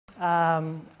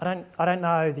I don't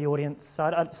know the audience,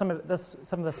 so some of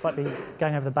this might be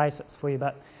going over the basics for you,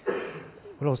 but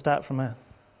we'll all start from a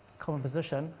common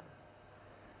position.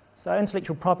 So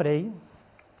intellectual property,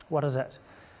 what is it?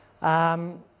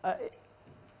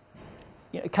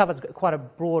 It covers quite a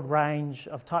broad range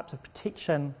of types of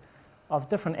protection of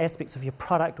different aspects of your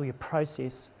product or your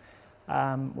process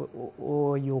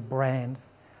or your brand.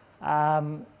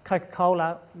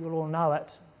 Coca-Cola, you'll all know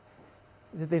it.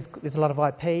 There's a lot of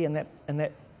IP in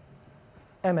that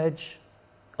image.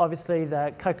 Obviously,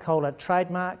 the Coca-Cola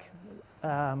trademark,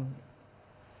 a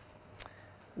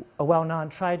well-known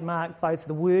trademark, both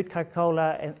the word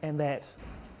Coca-Cola and that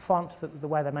font, the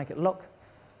way they make it look.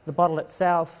 The bottle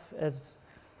itself is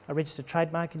a registered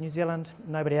trademark in New Zealand.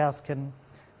 Nobody else can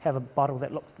have a bottle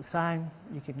that looks the same.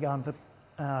 You can go on the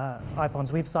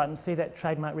IPON's website and see that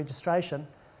trademark registration.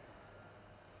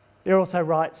 There are also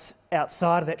rights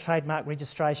outside of that trademark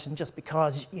registration just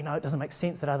because, it doesn't make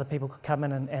sense that other people could come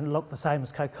in and look the same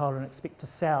as Coca-Cola and expect to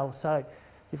sell. So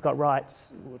you've got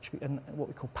rights, what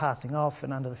we call passing off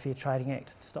and under the Fair Trading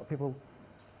Act, to stop people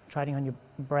trading on your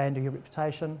brand or your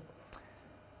reputation.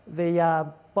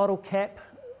 The bottle cap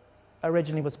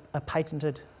originally was a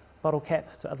patented bottle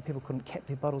cap, so other people couldn't cap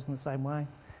their bottles in the same way.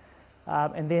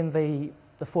 And then the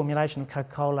formulation of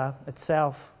Coca-Cola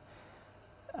itself,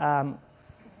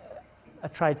 a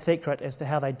trade secret as to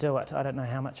how they do it. I don't know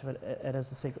how much of it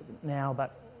is a secret now,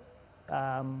 but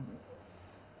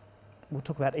we'll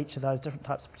talk about each of those different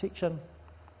types of protection.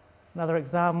 Another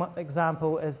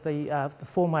example is the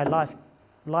Formway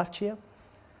Life Chair.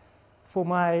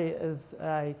 Formway is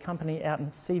a company out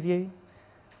in Seaview.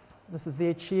 This is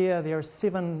their chair. There are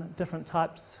 7 different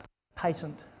types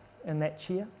patent in that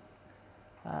chair.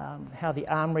 How the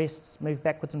armrests move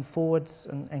backwards and forwards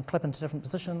and clip into different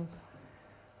positions.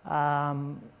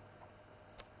 There's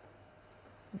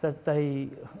a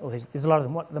lot of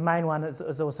them. The main one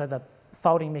is also the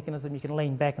folding mechanism. You can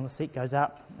lean back and the seat goes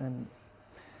up, and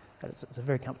it's a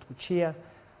very comfortable chair.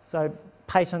 So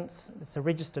patents, it's a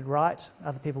registered right.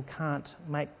 Other people can't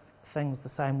make things the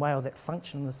same way or that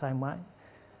function the same way.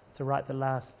 It's a right that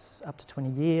lasts up to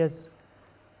 20 years.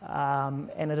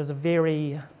 And it is a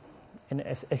very, and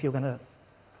if you're going to,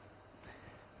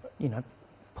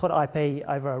 put IP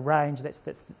over a range, that's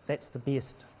the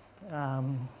best.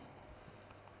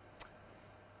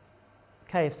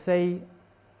 KFC,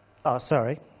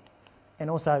 and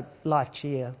also Life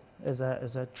Chair is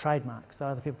a trademark, so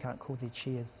other people can't call their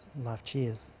chairs Life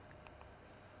Chairs.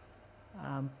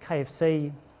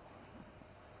 KFC,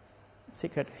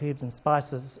 Secret Herbs and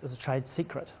Spices, is a trade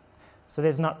secret, so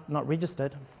that's not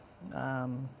registered. They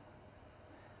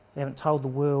haven't told the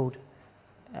world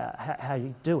how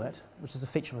you do it, which is a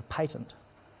feature of a patent.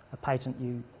 A patent,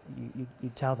 you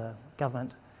tell the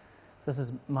government, this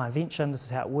is my invention, this is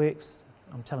how it works.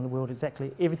 I'm telling the world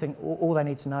exactly everything, all they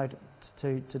need to know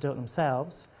to do it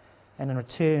themselves. And in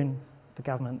return, the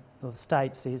government or the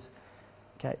state says,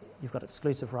 okay, you've got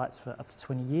exclusive rights for up to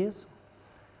 20 years.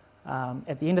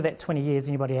 At the end of that 20 years,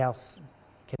 anybody else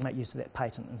can make use of that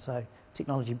patent. And so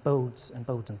technology builds and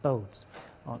builds and builds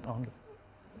on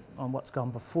what's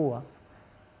gone before.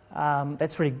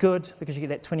 That's really good because you get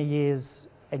that 20 years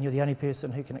and you're the only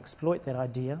person who can exploit that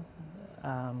idea.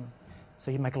 So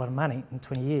you make a lot of money in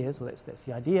 20 years, well that's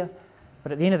the idea.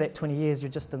 But at the end of that 20 years,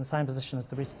 you're just in the same position as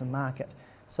the rest of the market.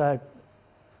 So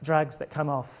drugs that come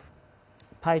off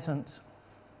patent,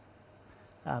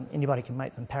 anybody can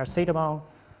make them. Paracetamol,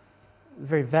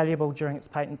 very valuable during its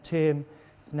patent term,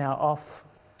 it's now off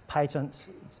patent.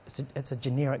 It's a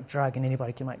generic drug and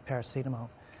anybody can make paracetamol.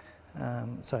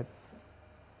 So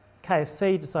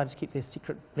KFC decided to keep their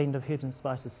secret blend of herbs and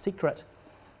spices secret.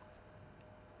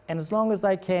 And as long as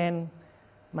they can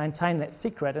maintain that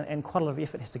secret, and quite a lot of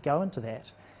effort has to go into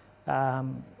that,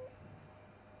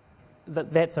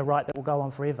 that's a right that will go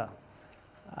on forever.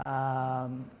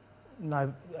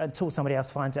 Until somebody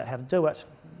else finds out how to do it,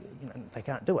 they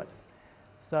can't do it.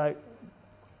 So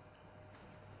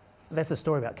that's the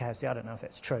story about KFC. I don't know if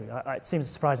that's true. It seems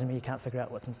surprising to me you can't figure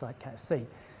out what's inside KFC.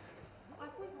 I've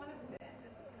always wondered the kind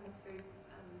of food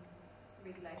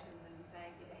regulations and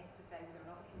saying it has to say whether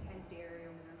or not it contains dairy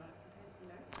or whether or not it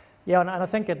contains, Yeah, and I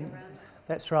think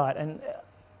that's right. And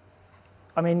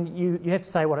I mean, you have to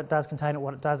say what it does contain and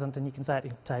what it doesn't, and you can say it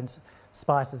contains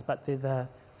spices, but they're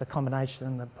the combination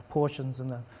and the proportions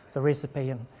and the recipe.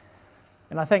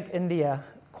 And I think India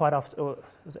quite often, or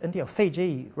was it India or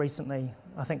Fiji recently,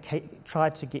 I think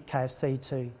tried to get KFC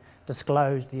to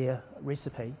disclose their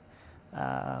recipe.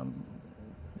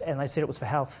 And they said it was for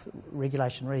health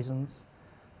regulation reasons.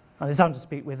 There's some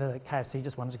dispute whether KFC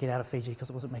just wanted to get out of Fiji because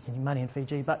it wasn't making any money in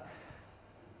Fiji, but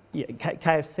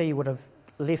KFC would have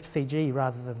left Fiji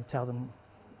rather than tell them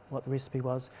what the recipe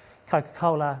was.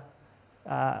 Coca-Cola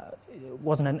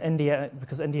wasn't in India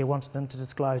because India wanted them to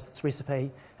disclose its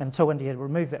recipe, and until India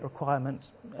removed that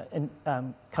requirement,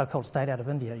 Coca-Cola stayed out of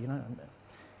India,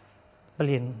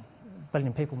 billion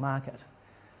people market.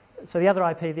 So the other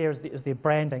IP there is their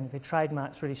branding. Their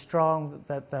trademark's really strong.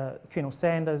 The Colonel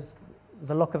Sanders,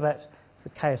 the look of it, the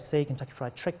KFC, Kentucky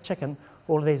Fried Chicken,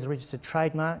 all of these are registered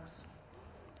trademarks.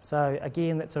 So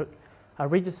again, that's a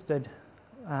registered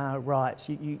right.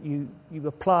 You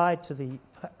apply to the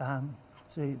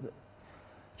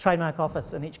trademark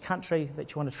office in each country that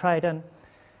you want to trade in,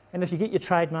 and if you get your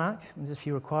trademark, there's a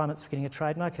few requirements for getting a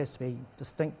trademark. It has to be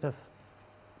distinctive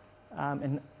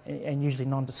and usually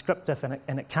non-descriptive,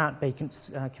 and it can't be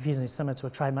confusingly similar to a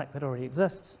trademark that already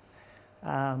exists.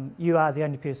 You are the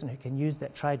only person who can use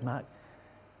that trademark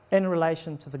in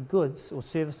relation to the goods or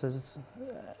services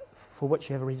for which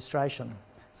you have a registration.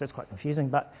 So that's quite confusing.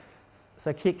 But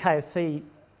so KFC,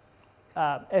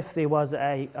 if there was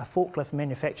a forklift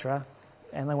manufacturer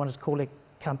and they wanted to call their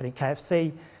company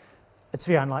KFC, it's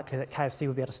very unlikely that KFC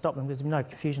would be able to stop them because there's no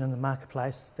confusion in the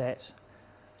marketplace that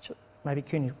maybe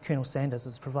Colonel Sanders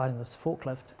is providing this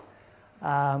forklift.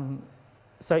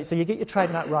 So you get your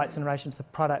trademark rights in relation to the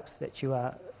products that you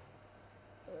are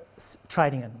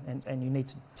trading in, and you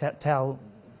need to tell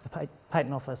the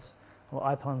patent office or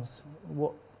IPONs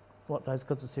what those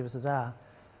goods or services are.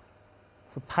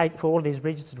 For all of these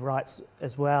registered rights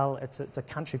as well, it's a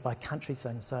country by country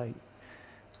thing. So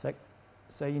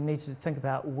you need to think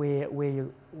about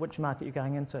which market you're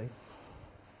going into.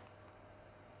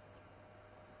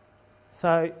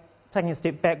 So taking a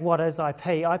step back, what is IP?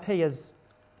 IP is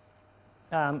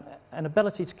an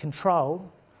ability to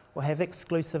control or have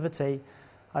exclusivity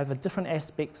over different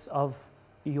aspects of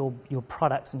your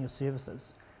products and your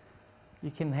services.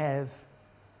 You can have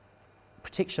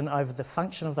protection over the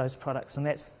function of those products, and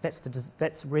that's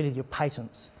really your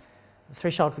patents. The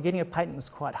threshold for getting a patent is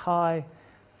quite high.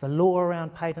 The law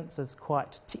around patents is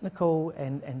quite technical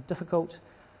and difficult.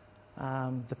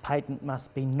 The patent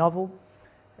must be novel.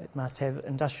 It must have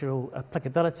industrial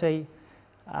applicability,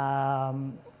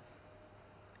 and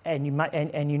you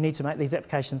need to make these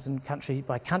applications in country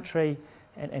by country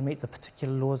and meet the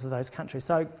particular laws of those countries.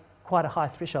 So quite a high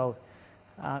threshold.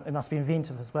 It must be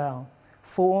inventive as well.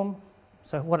 Form,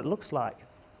 so what it looks like.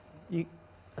 A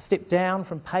step down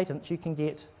from patents, you can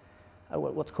get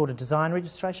what's called a design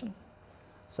registration.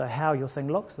 So how your thing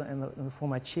looks, and the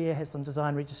former chair has some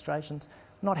design registrations.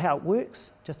 Not how it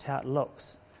works, just how it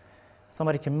looks.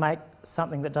 Somebody can make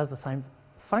something that does the same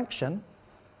function,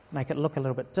 make it look a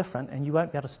little bit different, and you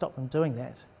won't be able to stop them doing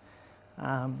that.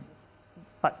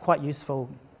 But quite useful.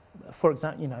 For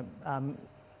example,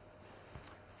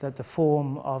 the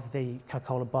form of the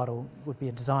Coca-Cola bottle would be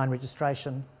a design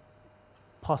registration.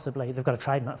 Possibly, they've got a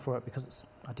trademark for it because it's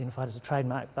identified as a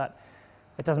trademark, but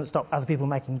it doesn't stop other people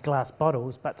making glass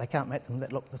bottles, but they can't make them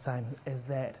that look the same as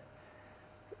that.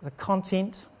 The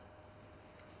content.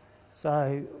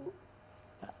 So,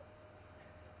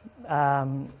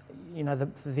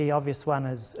 the obvious one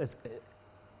is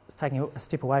taking a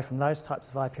step away from those types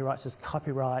of IP rights is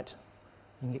copyright.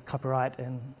 You can get copyright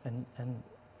in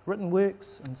written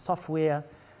works and software.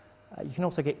 You can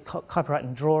also get copyright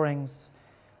in drawings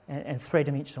and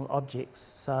three-dimensional objects.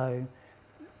 So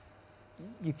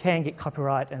you can get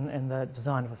copyright in the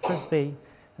design of a frisbee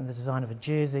and the design of a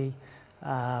jersey,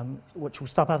 which will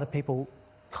stop other people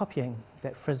copying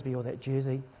that frisbee or that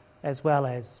jersey, as well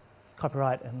as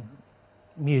copyright in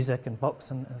music and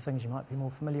books and things you might be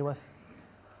more familiar with.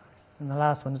 And the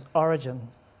last one is origin.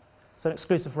 So an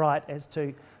exclusive right as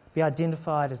to be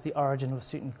identified as the origin of a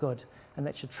certain good, and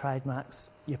that's your trademarks.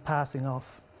 You're passing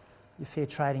off your Fair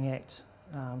Trading Act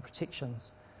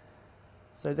protections.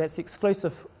 So that's the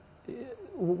exclusive.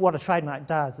 What a trademark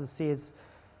does is says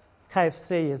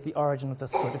KFC is the origin of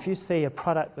this good. If you see a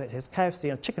product that has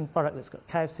KFC, a chicken product that's got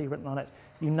KFC written on it,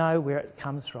 you know where it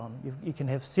comes from. You can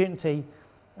have certainty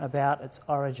about its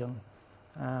origin,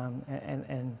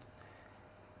 and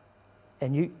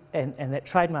that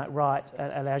trademark right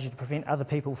allows you to prevent other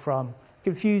people from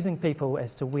confusing people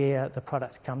as to where the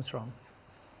product comes from.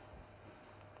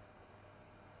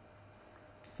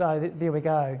 So there we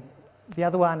go. The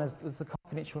other one is the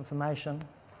confidential information,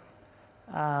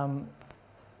 and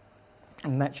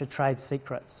that's your trade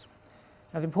secrets.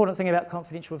 Now, the important thing about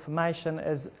confidential information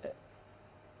is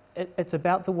it's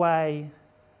about the way.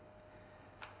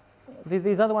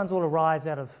 These other ones all arise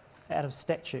out of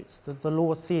statutes. The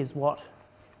law says what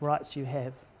rights you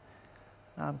have.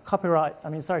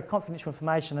 Confidential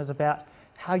information is about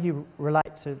how you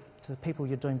relate to the people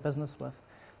you're doing business with.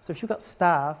 So if you've got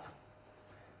staff,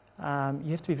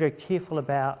 you have to be very careful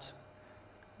about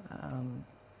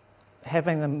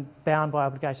having them bound by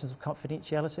obligations of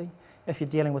confidentiality. If you're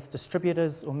dealing with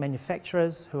distributors or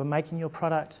manufacturers who are making your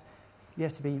product, you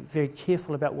have to be very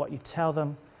careful about what you tell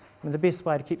them. I mean, the best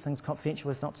way to keep things confidential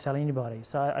is not to tell anybody.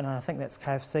 So, and I think that's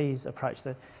KFC's approach,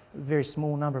 the very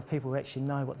small number of people who actually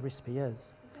know what the recipe is.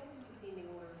 Is that a descending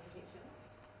order of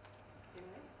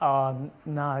protection?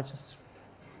 No, just...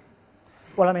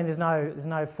 Well, I mean, there's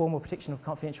no formal protection of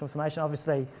confidential information.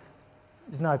 Obviously,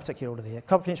 there's no particular order there.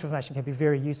 Confidential information can be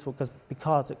very useful because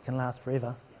it can last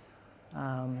forever.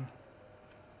 No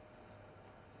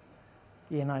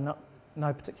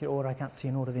particular order. I can't see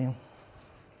an order there.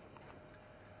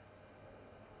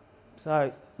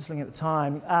 So, just looking at the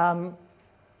time,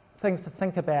 things to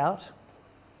think about.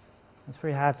 It's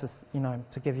very hard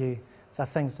to give you the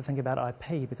things to think about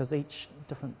IP because each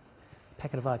different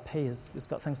packet of IP has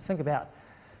got things to think about.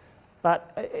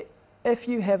 But if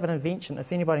you have an invention,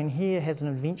 if anybody in here has an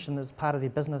invention as part of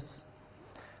their business,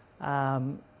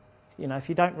 if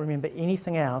you don't remember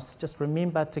anything else, just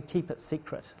remember to keep it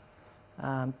secret.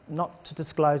 Not to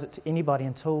disclose it to anybody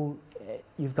until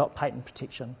you've got patent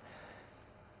protection.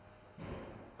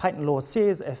 Patent law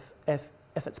says if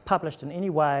it's published in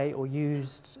any way or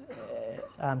used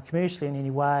commercially in any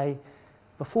way,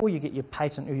 before you get your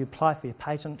patent or you apply for your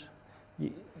patent,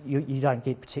 you don't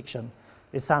get protection.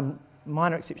 There's some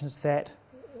minor exceptions to that,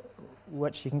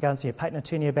 which you can go and see a patent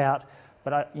attorney about,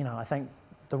 but I think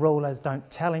the rule is don't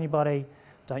tell anybody,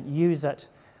 don't use it,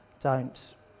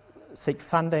 don't seek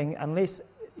funding unless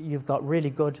you've got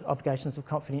really good obligations of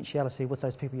confidentiality with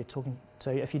those people you're talking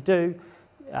to. If you do,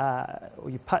 or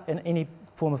you put in any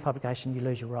form of publication, you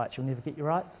lose your rights. You'll never get your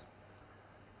rights.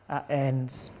 You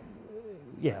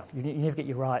never get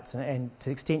your rights, and to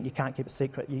the extent you can't keep it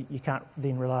secret, you can't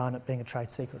then rely on it being a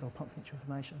trade secret or confidential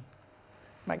information.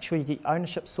 Make sure you get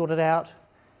ownership sorted out.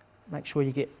 Make sure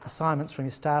you get assignments from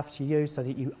your staff to you so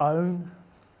that you own,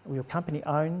 or your company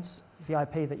owns, the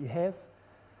IP that you have.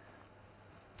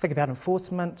 Think about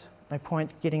enforcement. No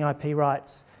point getting IP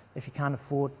rights if you can't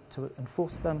afford to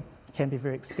enforce them. It can be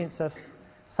very expensive.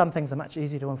 Some things are much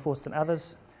easier to enforce than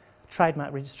others.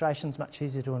 Trademark registration is much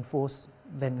easier to enforce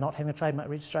than not having a trademark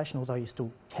registration, although you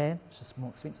still can. It's just more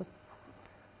expensive.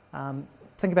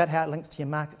 Think about how it links to your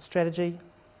market strategy.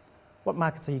 What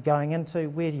markets are you going into?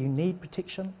 Where do you need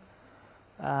protection?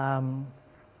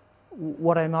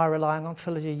 What am I relying on?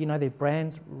 Trilogy, their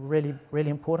brand's really,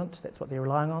 really important. That's what they're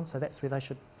relying on, so that's where they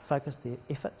should focus their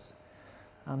efforts.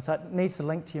 So it needs to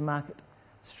link to your market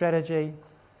strategy.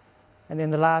 And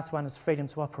then the last one is freedom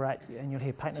to operate, and you'll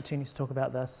hear patent attorneys talk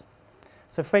about this.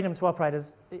 So freedom to operate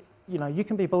is, you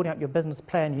can be building up your business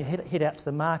plan, you head out to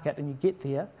the market and you get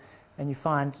there and you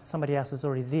find somebody else is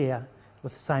already there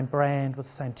with the same brand, with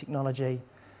the same technology,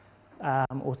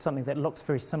 or something that looks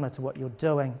very similar to what you're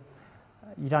doing.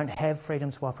 You don't have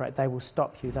freedom to operate. They will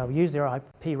stop you. They'll use their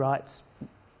IP rights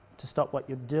to stop what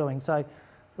you're doing. So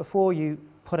before you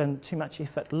put in too much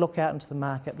effort, look out into the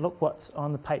market, look what's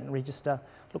on the patent register,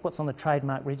 look what's on the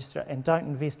trademark register, and don't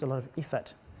invest a lot of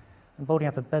effort in building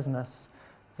up a business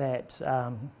that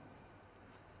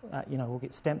will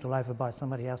get stamped all over by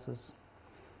somebody else's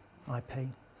IP.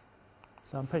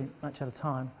 So I'm pretty much out of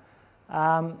time.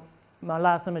 My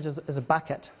last image is a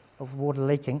bucket of water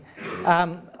leaking.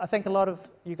 I think a lot of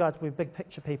you guys will be big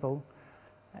picture people,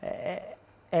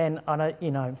 and I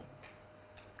know,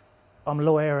 I'm a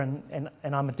lawyer and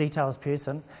I'm a details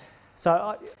person.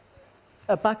 So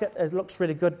a bucket, it looks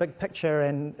really good, big picture,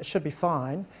 and it should be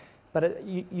fine, but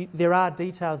there are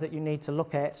details that you need to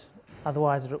look at,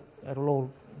 otherwise the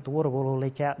water will all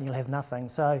leak out and you'll have nothing.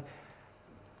 So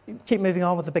keep moving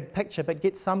on with the big picture, but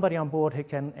get somebody on board who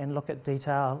can look at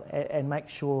detail and make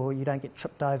sure you don't get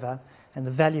tripped over and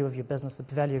the value of your business, the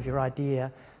value of your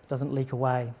idea doesn't leak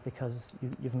away because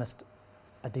you've missed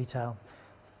a detail.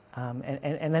 And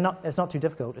it's not too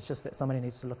difficult, it's just that somebody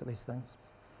needs to look at these things.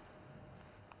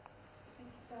 Thank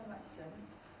you so much, Jonas.